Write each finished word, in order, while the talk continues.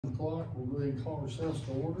O'clock, we'll go ahead and call ourselves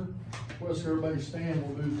to order. Let's everybody stand,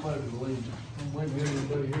 we'll do the pledge of allegiance. I'm waiting for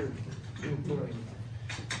everybody here.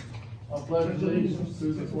 I pledge allegiance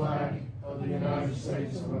to the flag of the United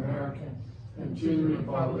States of America and to the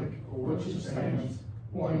republic for which it stands,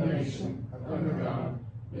 one nation, under God,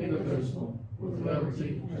 indivisible, with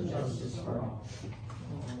liberty and justice for all.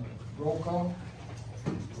 Roll call.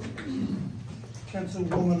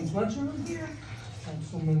 Councilwoman Fletcher. Here.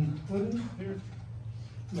 Councilman Whitten. Here.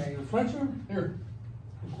 Mayor Fletcher. Here.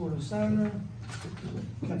 Recorder Sander.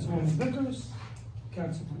 Councilwoman Vickers.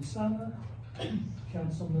 Councilman Sander.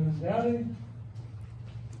 Councilman Dowdy.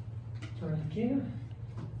 Attorney Keener.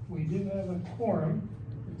 We do have a quorum.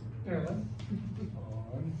 Barely.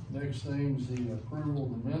 All right. Next thing's the approval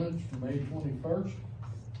of the minutes from May 21st.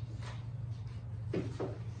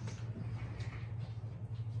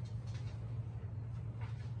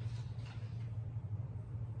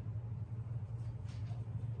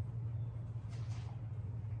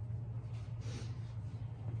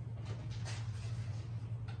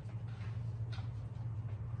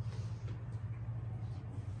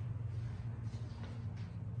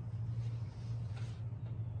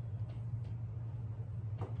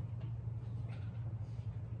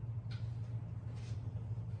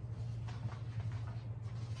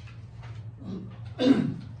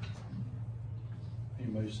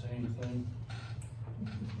 Anybody say anything?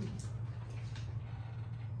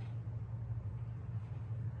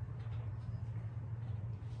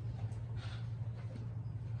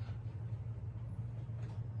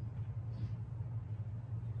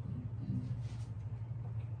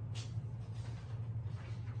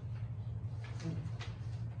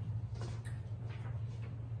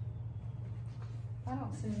 I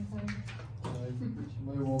don't see anything.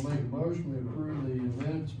 Somebody will make a motion, we approve the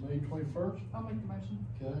minutes May 21st. I'll make the motion.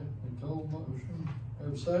 Okay, Nicole, motion.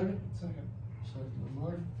 Have a second? Second. Second by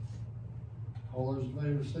Mike. All those in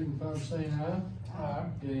favor signify by saying aye. Aye.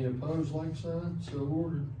 Any opposed, like sign? So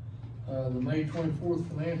ordered. The May 24th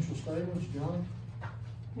financial statements, John?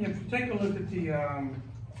 If you take a look at the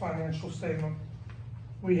financial statement,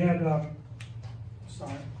 we had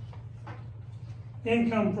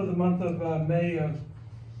income for the month of May of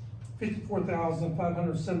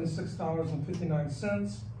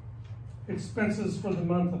 $54,576.59. Expenses for the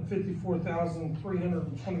month of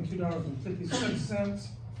 $54,322.56.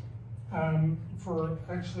 For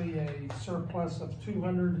actually a surplus of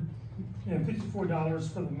 $254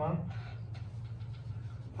 for the month.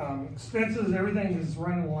 Expenses, everything is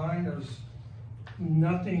running in line. There's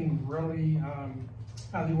nothing really out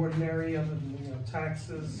of the ordinary other than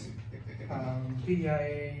taxes,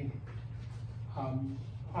 PIA.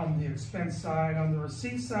 On the expense side, on the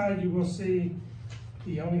receipt side, you will see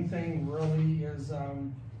the only thing really is a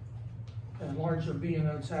larger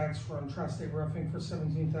B&O tax from Tri-State Roofing for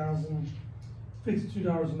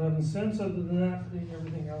 $17,052.11. Other than that, I think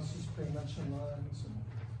everything else is pretty much in line. So,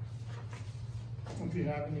 if you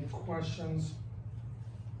have any questions.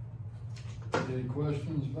 Any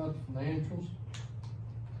questions about the financials?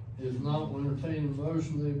 If not, we'll entertain a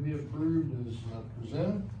motion they be approved as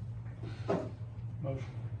presented. Motion.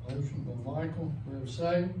 Motion by Michael, we have a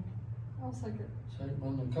second. I'll second. Second by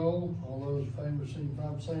Nicole. All those in favor signify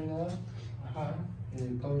by saying aye. Aye. Any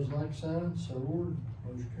opposed, like sign? So ordered.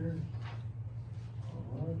 Motion carried. All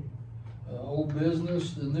righty. Old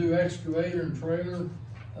business, the new excavator and trailer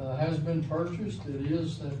has been purchased. It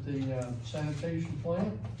is at the sanitation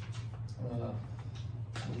plant.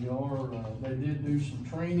 They did do some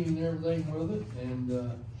training and everything with it, and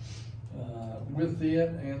with it,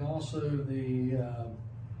 and also the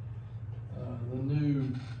new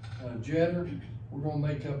jetter. We're going to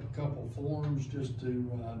make up a couple forms just to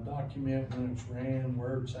document when it's ran,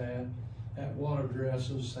 where it's at what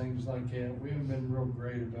addresses, things like that. We haven't been real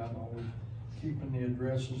great about always keeping the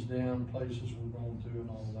addresses down, places we're going to, and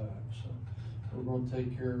all that. So we're going to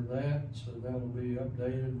take care of that. So that'll be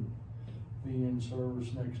updated and be in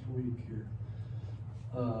service next week here.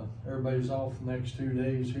 Everybody's off the next 2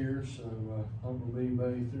 days here, so I'm going to be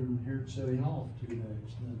anybody through here at City Hall 2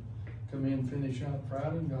 days. And then come in, finish out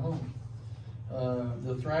Friday, and go home.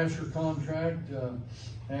 The Thrasher contract,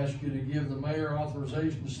 ask you to give the mayor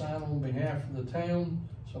authorization to sign on behalf of the town.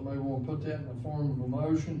 Somebody want to put that in the form of a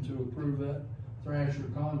motion to approve that Thrasher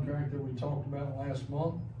contract that we talked about last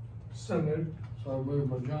month? So moved. So moved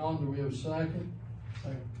by John. Do we have a second?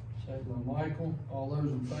 Second. Second by Michael. All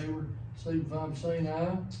those in favor signify by saying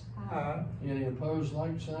aye. Aye. Any opposed,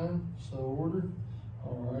 like sign? So ordered.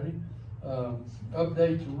 Alrighty.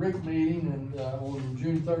 Update the RIC meeting and on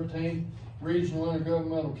June 13th, Regional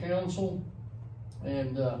Intergovernmental Council,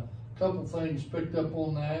 and a couple things picked up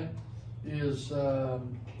on that is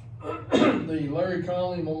the Larry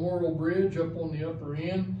Conley Memorial Bridge up on the upper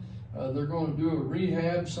end. They're gonna do a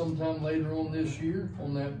rehab sometime later on this year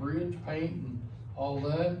on that bridge, paint and all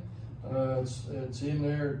that. It's in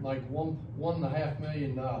there at like $1.5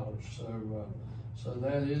 million. So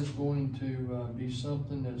that is going to be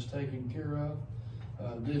something that's taken care of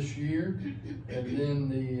this year. And then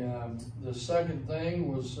the second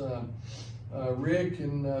thing was Rick,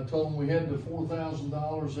 and told him we had the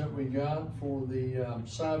 $4,000 that we got for the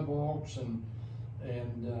sidewalks and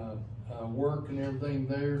work and everything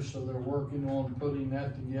there. So they're working on putting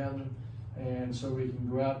that together, and so we can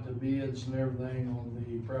go out to bids and everything on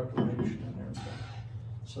the preparation and everything.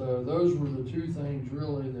 So those were the two things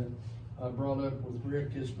really that I brought up with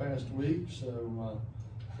Rick this past week. So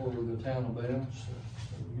for the town of Belle. So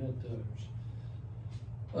we got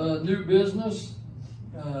those. New business.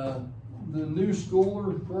 The new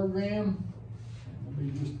schooler program, let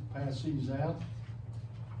me just pass these out.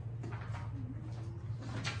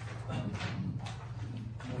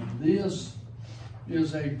 This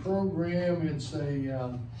is a program, it's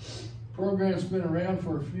a program that's been around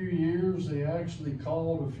for a few years. They actually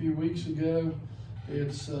called a few weeks ago.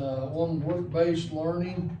 It's on work-based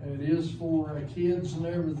learning. It is for kids and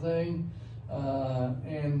everything.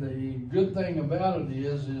 And the good thing about it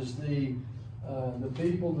is the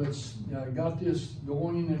people that's got this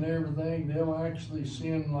going and everything, they'll actually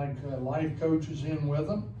send like life coaches in with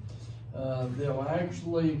them. They'll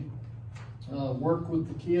actually work with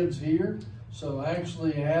the kids here. So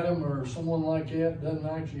actually Adam or someone like that doesn't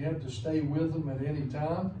actually have to stay with them at any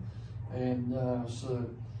time. And so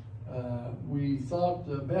we thought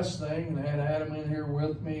the best thing, and I had Adam in here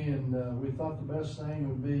with me, and we thought the best thing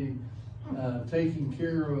would be taking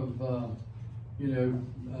care of,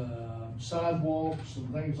 sidewalks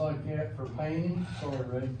and things like that for painting, sorry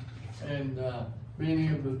Ray, and being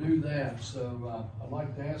able to do that. So I'd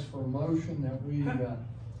like to ask for a motion that we...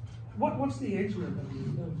 What's the age limit?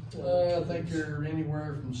 I think they're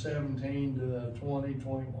anywhere from 17 to 20,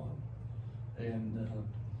 21. And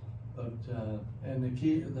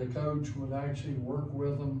the coach would actually work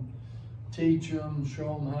with them, teach them,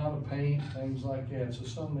 show them how to paint, things like that. So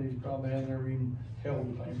some of these probably have never even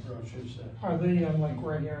held a paintbrush. Are they like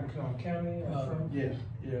right here in Kanawha County?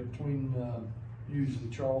 Yeah, between usually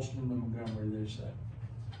Charleston and Montgomery, they say.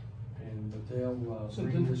 But they'll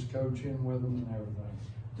bring this coach in with them and everything.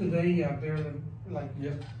 Do they bear the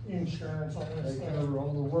insurance on this? They cover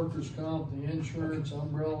all the workers' comp, the insurance,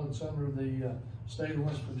 umbrella. It's under the state of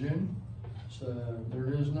West Virginia. So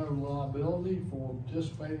there is no liability for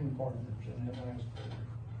participating partners in that aspect.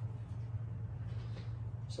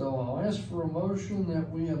 So I'll ask for a motion that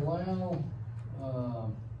we allow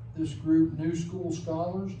this group, New School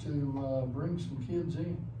Scholars, to bring some kids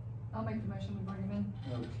in. I'll make the motion, we bring them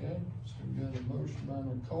in. Okay, so we got a motion by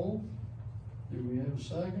Nicole. Do we have a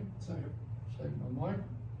second? Second. Second by Mike.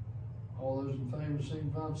 All those in favor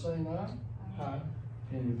signify by saying aye. Aye.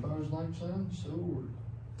 Any opposed, like sign? So ordered.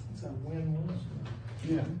 It's a win-win.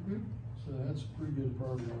 Yeah. So that's a pretty good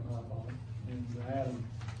program, I thought. And Adam,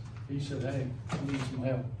 he said, hey, I need some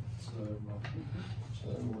help. So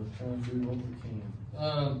we're trying to do what we can.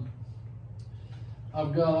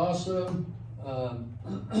 I've got also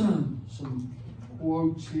some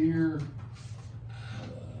quotes here.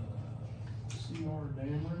 CR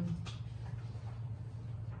Dameron.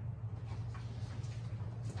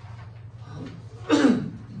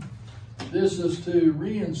 This is to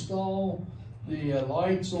reinstall the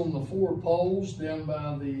lights on the 4 poles down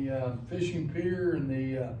by the fishing pier and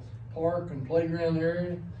the park and playground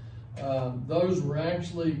area. Those were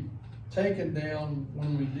actually taken down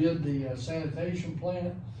when we did the sanitation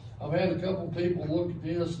plant. I've had a couple people look at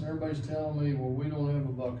this and everybody's telling me, well, we don't have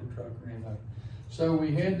a bucket truck or anything. So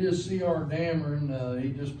we had this CR Dameron, he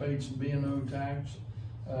just paid some B&O tax.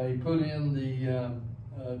 He put in the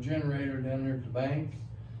generator down there at the bank.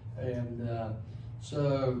 And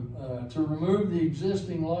to remove the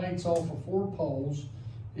existing lights off of 4 poles,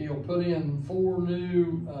 he'll put in 4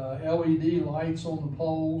 new LED lights on the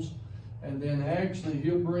poles. And then actually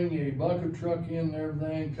he'll bring a bucket truck in and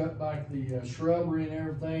everything, cut back the shrubbery and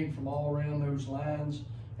everything from all around those lines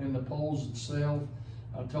and the poles itself.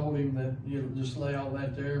 I told him that just lay all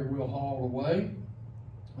that there, we'll haul away.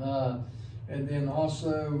 And then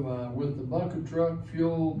also with the bucket truck,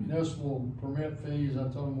 fuel, municipal permit fees, I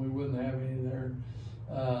told him we wouldn't have any there.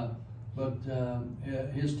 But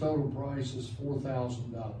his total price is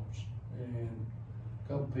 $4,000. And a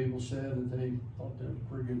couple people said that they thought that was a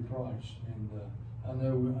pretty good price. And I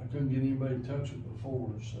know I couldn't get anybody to touch it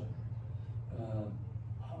before, so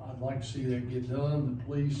I'd like to see that get done. The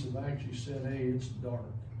police have actually said, hey, it's dark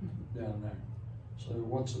down there. So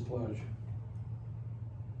what's the pleasure?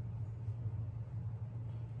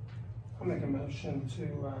 I'll make a motion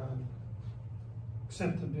to,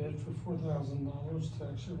 accept the bid for $4,000 to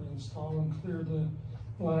actually reinstall and clear the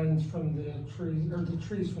lines from the trees, or the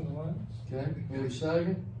trees from the lines. Okay, we have a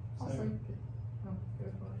second? I'll second. Oh, go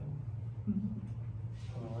for it.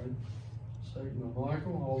 All right, second by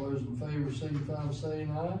Michael. All those in favor signify by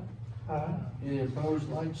saying aye. Aye. Any opposed,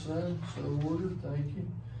 like sign? So ordered, thank you.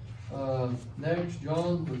 Next,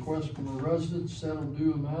 John, request from a resident to settle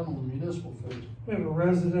due amount on the municipal fee. We have a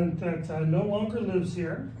resident that no longer lives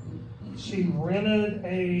here. She rented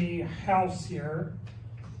a house here,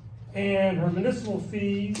 and her municipal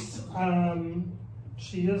fees,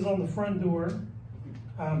 she is on the front door.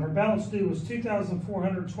 Her balance due was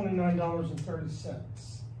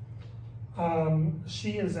 $2,429.30.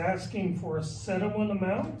 She is asking for a settlement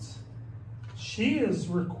amount. She is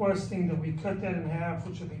requesting that we cut that in half,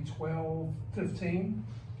 which would be $1,215.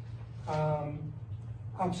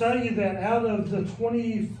 I'll tell you that out of the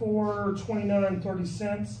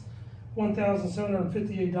 $24.29.30,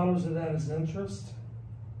 $1,758 of that is interest.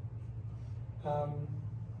 So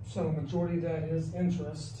the majority of that is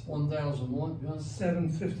interest. 1,000 what, John?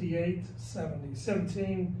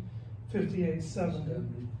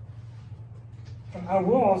 $1758.70. I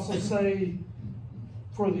will also say,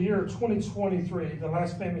 for the year 2023, the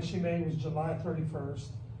last payment she made was July 31st.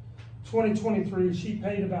 2023, she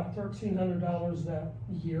paid about $1,300 that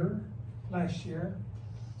year, last year.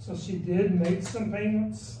 So she did make some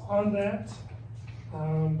payments on that,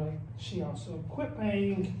 but she also quit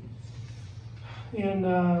paying in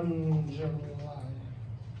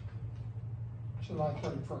July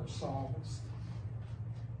 31st, so August.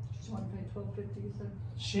 Just want to pay $1,250, you said?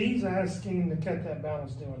 She's asking to cut that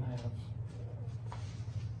balance due in half.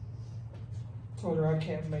 Told her I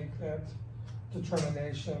can't make that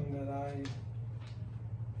determination, that I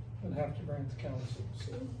would have to bring it to council,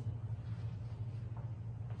 so.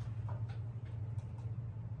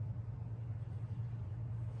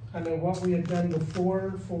 I know what we had done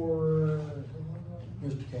before for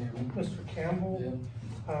Mr. Campbell. Mr. Campbell.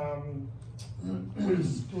 Yeah. We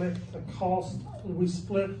split the cost, we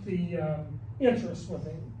split the interest with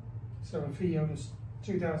him. So if he owed us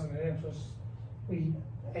 $2,000 in interest, we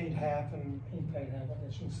ate half and he paid half, I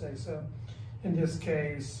guess you can say. So in this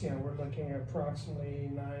case, we're looking at approximately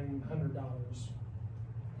 $900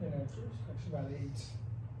 in interest, actually about $8.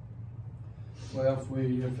 Well,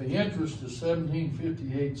 if the interest is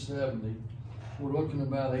 $1,758.70, we're looking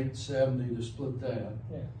about $870 to split that.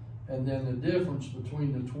 Yeah. And then the difference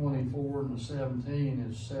between the 24 and the 17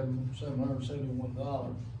 is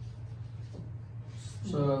 $771.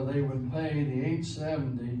 So they would pay the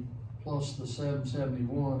 $870 plus the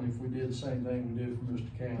 $771 if we did the same thing we did for Mr.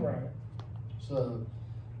 Campbell. Right. So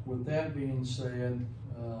with that being said,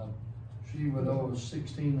 she would owe us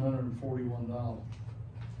 $1,641,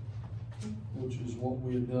 which is what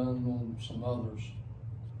we had done on some others.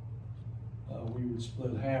 We would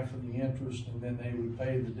split half of the interest and then they would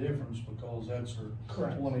pay the difference because that's her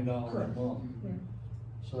Correct. $20 Correct. a month. Yeah.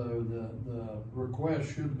 So the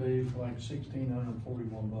request should be for like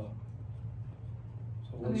 $1,641.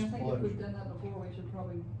 So I what's mean, I the think if pleasure? we've done that before, we should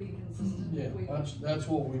probably be consistent. Yeah, If we- that's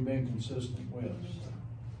what we've been consistent with.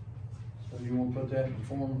 So you want to put that in the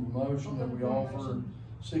form of a motion that we offer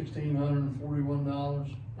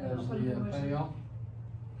 $1,641 as the payout?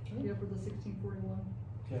 Yeah, for the 1641.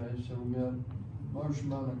 Okay, so we got a motion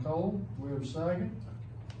by Nicole, we have a second?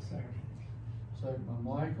 Second. Second by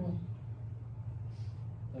Michael.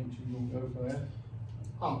 Think she's gonna go for that?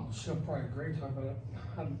 Oh, she'll probably agree to it, but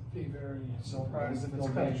I'd be very surprised if it's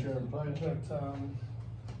Don't paid. make sure it's paid. But,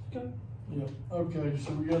 good. Yeah, okay,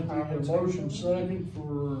 so we got the motion second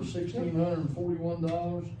for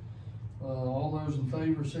 $1,641. All those in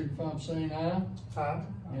favor signify by saying aye. Aye.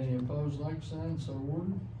 Any opposed, like sign, so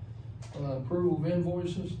ordered. Approval of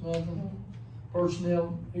invoices, nothing.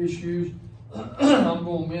 Personnel issues, I'm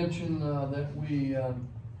gonna mention, that we,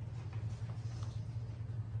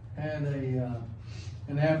 had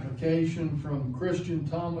an application from Christian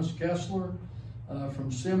Thomas Kessler,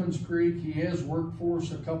 from Simmons Creek. He has worked for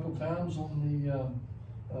us a couple times on the,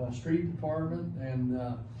 street department, and,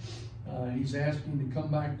 he's asking to come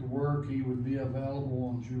back to work. He would be available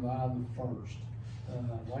on July the 1st.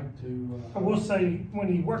 I'd like to. I will say, when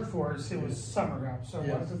he worked for us, it was summer help, so it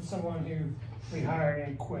Yeah. wasn't someone who we hired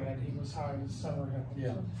and quit. He was hired as summer help.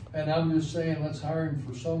 Yeah, and I'm just saying, let's hire him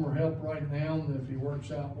for summer help right now, and if he works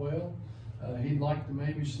out well, he'd like to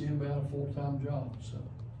maybe see about a full-time job,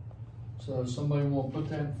 so if somebody want to put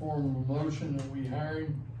that in form of a motion that we hire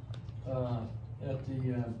him, at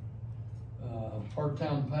the,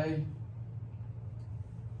 part-time pay,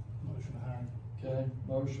 Okay,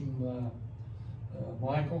 motion by,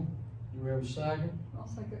 Michael, do we have a second? I'll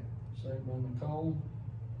second. Second by Nicole.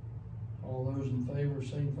 All those in favor,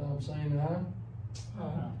 signify by saying aye.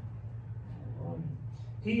 All right.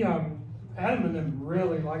 He, Adam and them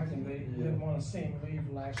really liked him. They didn't want to see him leave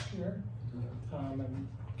last year. And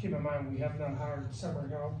keep in mind, we have not hired summer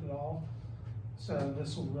help at all. So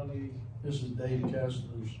this will really. This is Dave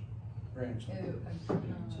Kessler's grandson. Oh,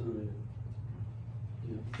 So,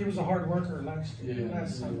 He was a hard worker last yeah,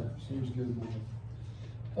 summer. he was a good boy.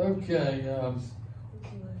 Okay, yeah,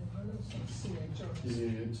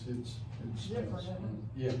 it's Different, isn't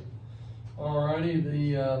yeah. Alrighty,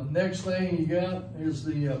 the next thing you got is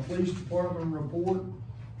the police department report.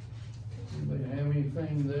 Anybody have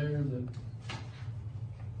anything there that?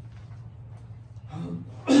 I don't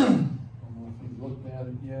know if you've looked at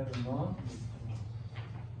it yet or not.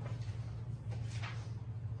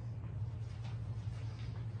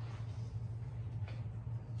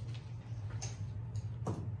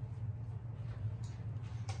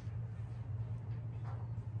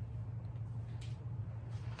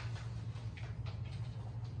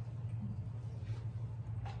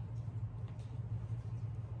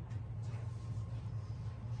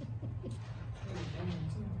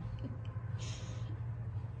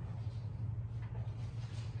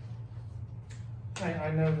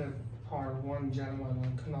 I know that our one gentleman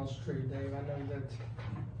on Canal Street, Dave, I know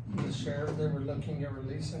that the sheriff, they were looking at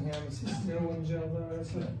releasing him. Is he still in jail though?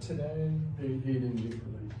 Is it today? He didn't get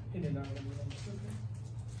released. He did not get released.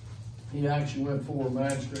 He actually went for a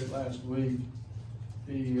magistrate last week.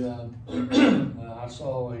 He, I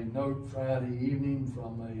saw a note Friday evening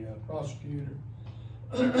from a prosecutor,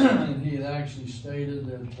 and he had actually stated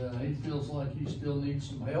that he feels like he still needs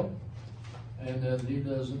some help, and that he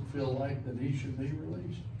doesn't feel like that he should be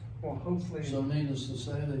released. Well, hopefully. So needless to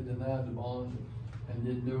say, they denied the bond and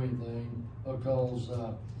didn't do anything because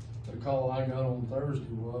the call I got on Thursday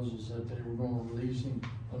is that they were going to release him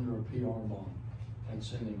under a PR bond and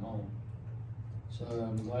send him home. So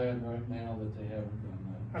I'm glad right now that they haven't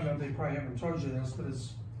done that. I know they probably haven't told you this, but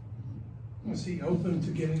is he open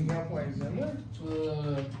to getting help while he's in there?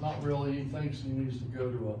 Not really. He thinks he needs to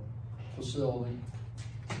go to a facility,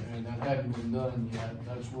 and that hadn't been done yet.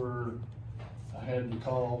 That's where I had the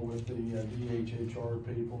call with the DHHR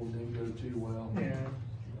people. Didn't go too well. Yeah.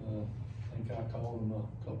 I think I called them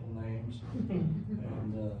a couple names,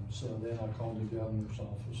 and so then I called the governor's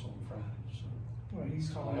office on Friday. So Well, he's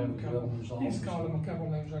I calling have him the a couple. governor's He's office calling him a couple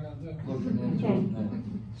names right now too. looking into it now.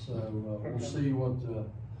 So we'll see what the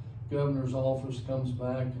governor's office comes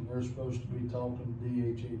back, and they're supposed to be talking to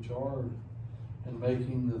DHHR and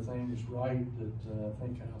making the things right that I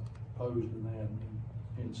think I posed to them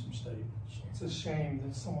in some statements. It's a shame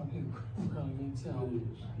that someone who really needs help.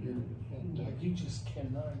 It is. Like, you just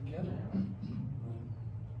cannot get him.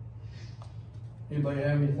 Anybody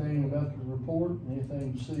have anything about the report?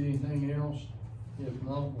 Anything, see anything else? If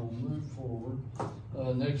not, we'll move forward.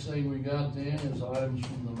 Next thing we got then is items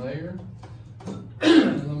from the mayor.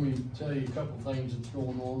 Let me tell you a couple things that's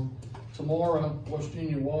going on. Tomorrow, West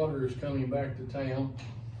Virginia Water is coming back to town.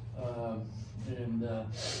 And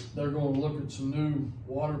they're going to look at some new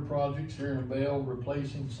water projects here in Belle,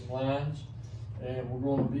 replacing some lines. And we're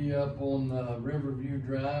going to be up on Riverview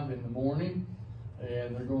Drive in the morning.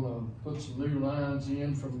 And they're going to put some new lines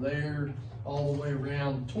in from there all the way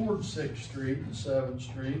around towards 6th Street and 7th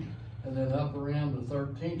Street, and then up around to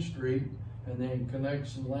 13th Street, and then connect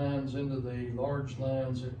some lines into the large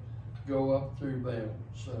lines that go up through Belle.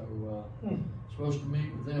 So supposed to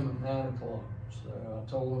meet with them at 9 o'clock. So I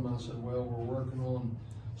told them, I said, well, we're working on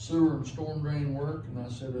sewer and storm drain work, and I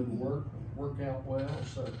said it'll work out well,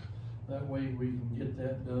 so that way we can get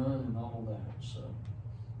that done and all that.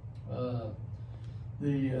 So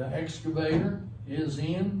the excavator is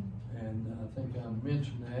in, and I think I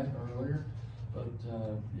mentioned that earlier, but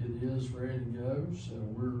it is ready to go, so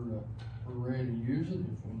we're ready to use it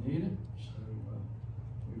if we need it. So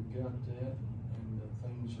we've got that, and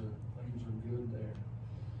things are good there.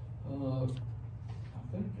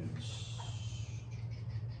 I think it's,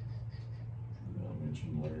 I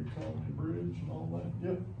mentioned Larry County Bridge and all that.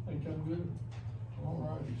 Yep, I think I'm good. All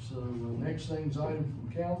righty, so next thing's item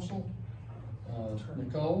from council.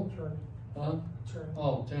 Nicole? Attorney. Huh? Attorney.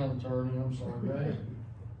 Oh, town attorney, I'm sorry, Ray.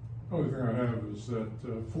 Only thing I have is that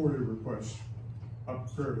FOIA request. I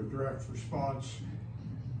prepared a draft response.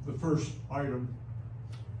 The first item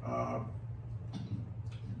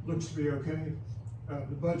looks to be okay.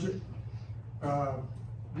 The budget,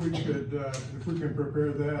 we could, if we can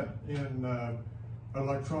prepare that in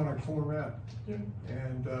electronic format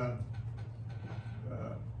and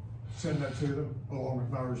send that to them along with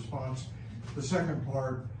my response. The second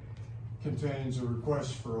part contains a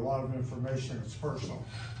request for a lot of information that's personal.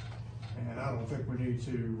 And I don't think we need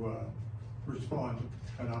to respond,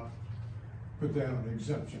 and I'll put down an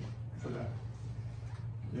exemption for that.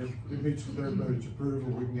 If it meets with everybody's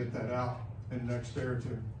approval, we can get that out in the next day or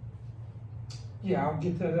two. Yeah, I'll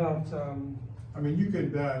get that out. I mean, you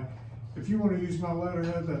could, if you want to use my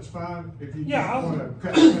letterhead, that's fine. If you Yeah, just want to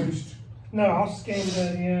cut and paste. No, I'll scan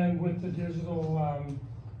that in with the digital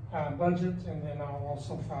budget, and then I'll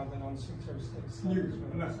also file that on Secretary of State's.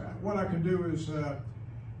 What I can do is,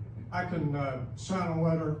 I can sign a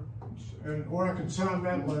letter, or I can sign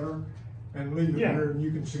that letter and leave it Yeah. there, and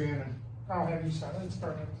you can scan it. I'll have you sign it, it's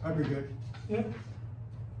perfect. That'd be good. Yep.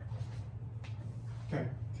 Okay.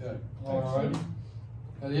 Okay, all right.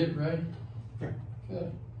 That it, Ray? Okay.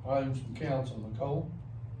 Good. Items from council, Nicole?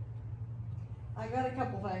 I got a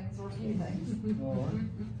couple things, or a few things. All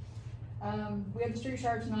right. We had the street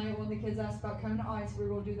shower tonight. One of the kids asked about Kona Ice. We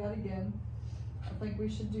will do that again. I think we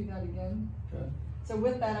should do that again. Okay. So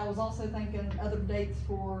with that, I was also thinking other dates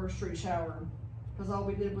for street shower, because all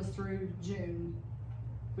we did was through June.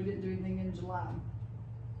 We didn't do anything in July.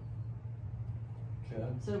 Okay.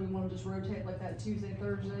 So we want to just rotate like that Tuesday,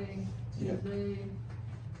 Thursday, Yeah. Tuesday,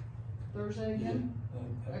 Thursday again?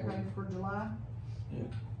 That Okay, works. for July? Yeah.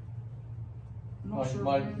 I'm not sure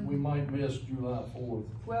We when. might miss July 4th,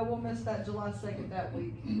 Well, we'll miss that July 2nd that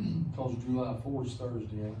week. because July 4th is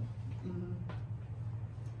Thursday, ain't it? Mhm.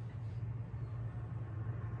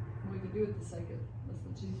 We could do it the 2nd, that's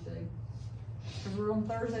the Tuesday. Cause we're on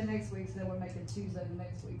Thursday next week, so then we'll make it Tuesday the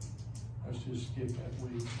next week. Let's just skip that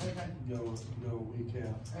week, Okay. go a week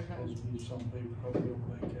out. Okay. Because some people probably on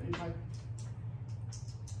vacation.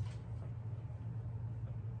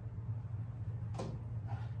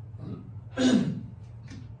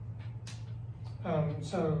 Okay.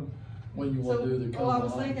 So, When you want to do the Well, I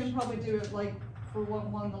was combines. thinking probably do it like for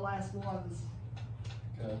one of the last ones.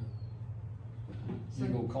 Okay. So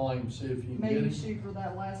You go call him, see if you can get maybe him. shoot for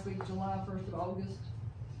that last week, July 1st of August.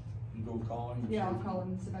 You go call him. Yeah, see I'll if- call him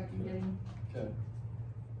and see if I can get him. Okay.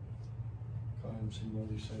 Call him, see what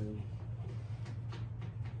he says.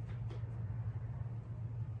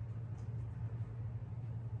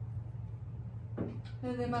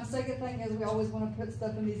 And then my second thing is we always wanna put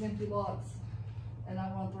stuff in these empty lots. And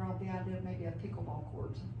I wanna throw out the idea of maybe a pickleball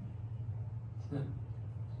court. Okay.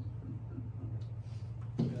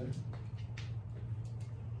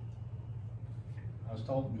 I was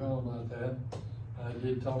talking to John about that. I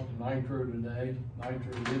did talk to Nitro today.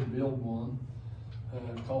 Nitro did build one.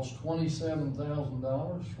 It cost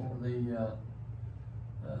 $27,000 for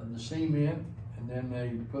the cement, and then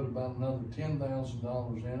they put about another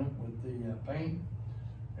 $10,000 in it with the paint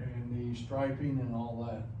and the striping and all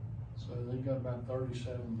that. So they got about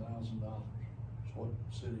 $37,000. That's what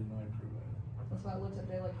City of Nitro had. That's why I looked at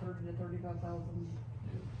they like 30 to 35,000.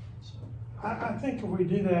 So, I think if we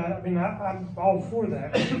do that, I mean, I'm all for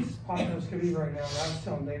that, it's popular as could be right now, and I was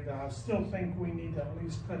telling Dave that I still think we need to at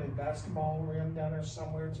least put a basketball rim down there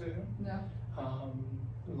somewhere too. Yeah.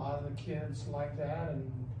 A lot of the kids like that,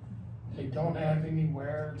 and they don't have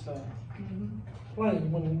anywhere to play,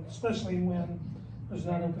 especially when there's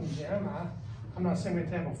not open gym. I'm not saying we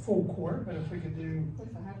have to have a full court, but if we could do, At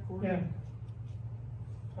least a half court. yeah,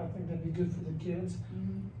 I think that'd be good for the kids.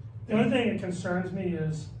 Mhm. The only thing that concerns me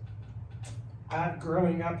is,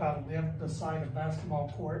 growing up, I lived beside a basketball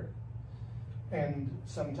court, and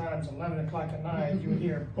sometimes 11 o'clock at night, you would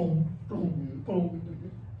hear boom, boom, boom.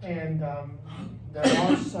 And there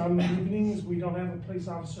are some evenings we don't have a police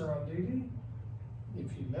officer on duty.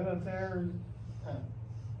 If you live up there,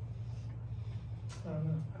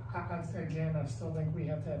 again, I still think we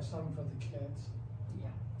have to have something for the kids. Yeah.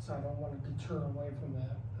 So I don't want to deter away from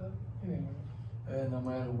that, but anyway. and no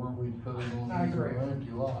matter where we put it on I these agree.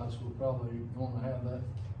 empty lots, we're probably gonna have that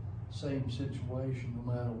same situation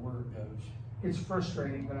no matter where it goes. It's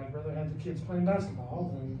frustrating, but I'd rather have the kids playing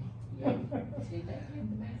basketball than. Yeah, did they have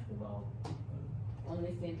the basketball? When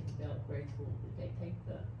they sent it to Belle grade school, did they take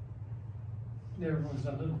the? There was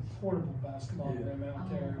a little portable basketball Yeah. rim out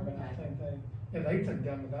there, Oh, but I okay. think they took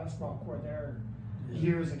down the basketball court there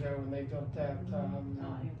years ago when they built that, Oh,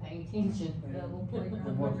 I didn't pay attention. That little playground.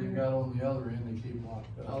 And what over they there. got on the other end, they keep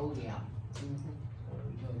locked up. Oh, yeah. So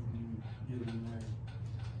there's nothing you can get in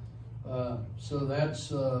there. So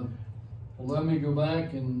that's, well, let me go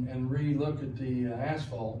back and re-look at the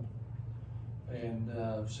asphalt and,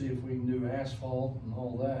 see if we can do asphalt and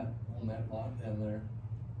all that on that lot down there.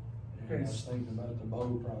 And I was Yes. thinking about the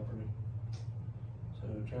Bow property. So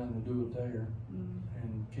trying to do it there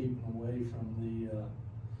and keeping away from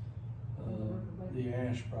the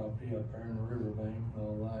ash property up there in the riverbank and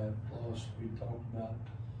all that. Plus,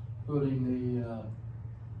 putting the,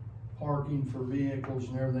 parking for vehicles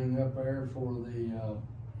and everything up there for the,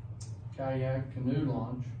 kayak canoe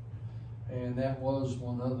launch. And that was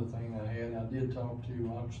one other thing I had. I did talk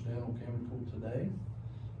to Occidental Chemical today,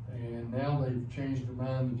 and now they've changed their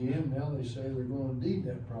mind again. Now they say they're gonna deed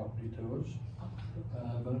that property to us,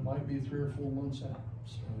 but it might be 3 or 4 months out.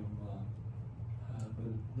 So, but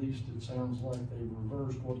at least it sounds like they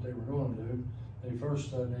reversed what they were gonna do. They first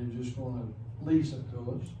said they were just gonna lease it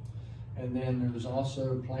to us. And then there's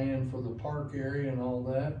also a plan for the park area and all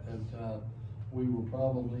that, we will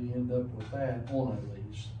probably end up with that on a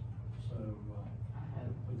lease. So,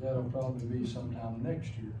 but that'll probably be sometime next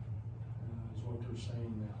year, is what they're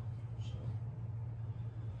saying now, so.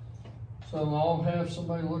 So I'll have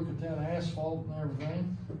somebody look at that asphalt and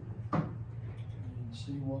everything, and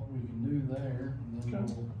see what we can do there, and then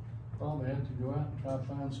we'll probably have to go out and try to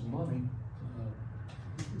find some money,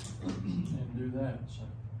 and do that, so.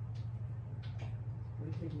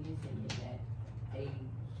 We could use any of that aid.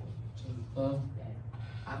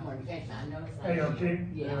 I'm already getting, I know it's like. ARP?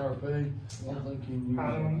 Yeah. ARP, I don't think you can use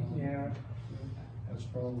that. Yeah, That's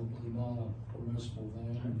probably not a permissible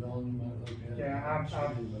thing. John, you might look at it. Yeah, and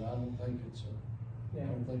see, but I don't think it's yeah. I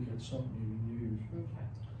don't think it's something you can use.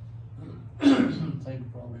 Okay. I think you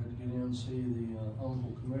probably have to get in and see the,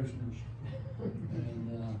 uncle commissioners. And,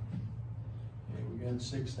 yeah, we got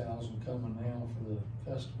 6,000 coming now for the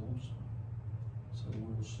festivals. So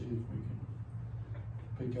we'll see if we can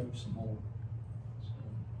pick up some more.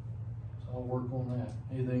 So I'll work on that.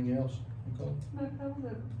 Anything else, Nicole? No, that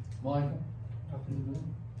was it. Michael?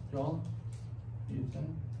 Anything? John?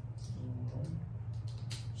 Anything? All right.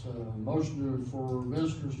 So, motion for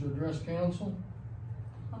visitors to address council?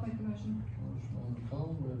 I'll make the motion. Motion by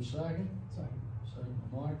Nicole, we have a second?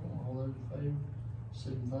 Second by Michael, all those in favor,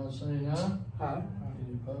 signify by saying aye. Aye.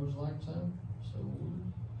 Any opposed, like sign? So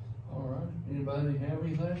ordered. All right, anybody have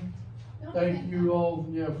anything? No, Thank you all,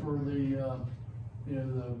 yeah, for the, you know,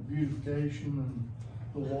 the beautification and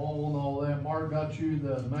the wall and all that. Mark got you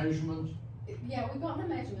the measurements? Yeah, we got the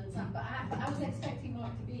measurements up, but I was expecting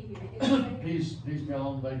Mark to be here. He's gone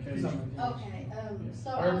on vacation. Okay, so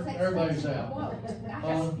I was Everybody's expecting the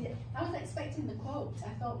out. quote. I was expecting the quote. I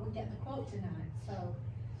thought we'd get the quote tonight, so,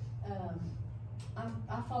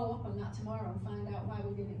 I'll follow up on that tomorrow and find out why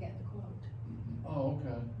we didn't get the quote. Oh,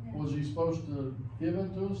 okay. Yeah. Was he supposed to give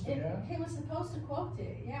it to us, the guy? He was supposed to quote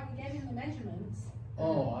it, yeah, we gave him the measurements.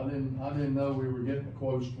 Oh, I didn't know we were getting the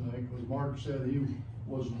quotes tonight, because Mark said he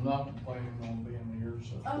was not planning on being here,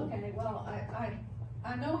 so. Okay, well,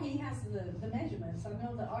 I know he has the measurements, I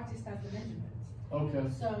know the artist has the measurements. Okay.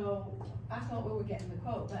 So, I thought we were getting the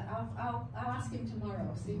quote, but I'll ask him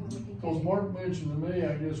tomorrow, see when we can get Because it. Mark mentioned to me,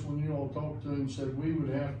 I guess when you all talked to him, said we would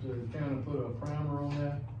have to kind of put a primer on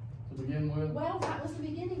that to begin with. Well, that was the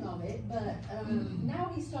beginning of it, but, now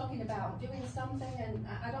he's talking about doing something, and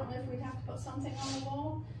I don't know if we'd have to put something on the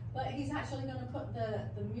wall, but he's actually gonna put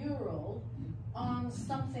the mural on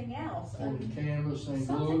something else. On the canvas and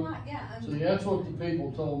Something glue. like, yeah. See, that's what the people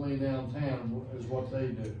told me downtown is what they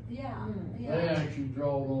do. Yeah, They yeah, actually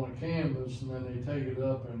draw it on a canvas and then they take it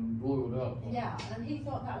up and glue it up. yeah, and he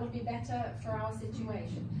thought that would be better for our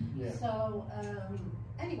situation. Yeah. So,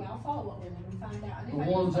 anyway, I'll follow up with him and find out. And The if I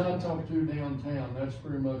ones can I find talked to downtown, that's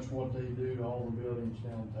pretty much what they do to all the buildings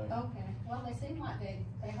downtown. Okay, well, they seem like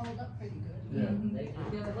they hold up pretty good. Yeah.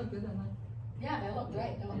 Yeah, they look good, don't they? Yeah, they look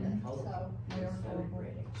great, don't they? So, They are So colorful.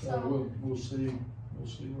 pretty. So we'll see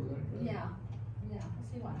where that goes. yeah, we'll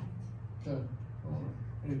see what happens. Okay, all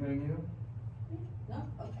right. Anything else?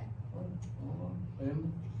 No, okay. All right.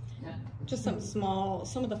 And? Just something small.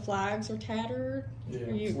 Some of the flags are tattered. Yeah.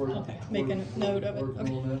 Are you we're- okay? Making a note of it. working on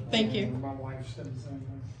Okay. that. Thank you. My wife said the same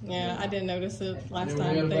thing. Yeah, I didn't notice it last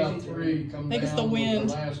Yeah, we had time. about 3 come Maybe it's down the with wind.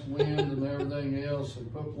 the last wind and everything else. They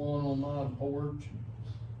put one on my porch,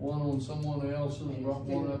 one on someone else's, brought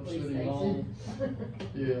one up Police City station. Hall.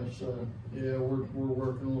 Yeah, so, yeah, we're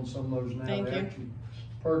working on some of those now. Thank They you. actually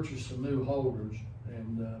purchased some new holders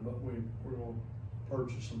and, but we're gonna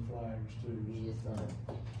purchase some flags too. You just gonna.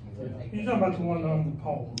 You're talking about the one on the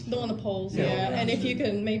pole. The on the poles, Yeah. yeah. And if you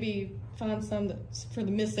can maybe find some that's for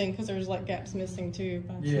the missing, because there's like gaps missing too.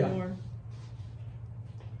 Find some Yeah. more.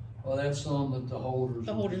 Well, that's some that the holders.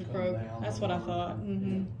 The holders come broke. down That's on what I ours. thought. Yeah,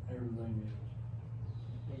 Mhm. everything is.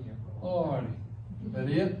 Alrighty, that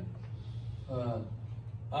it?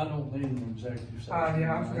 I don't need an executive session.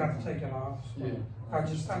 Yeah, I forgot to take it off. So Yeah.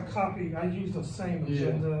 I used the same Yeah.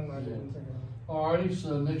 agenda and I Yeah. didn't take it off. Alrighty,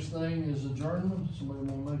 so next thing is adjournment. Somebody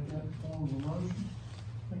wanna make that form of a motion?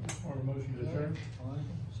 Or a motion to adjourn. Michael,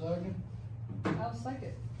 second? I'll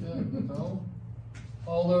second. Yeah, Nicole?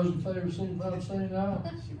 All those in favor, signify by saying aye.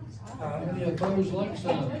 Any opposed, like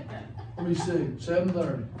sign. Let me see,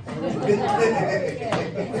 7:30.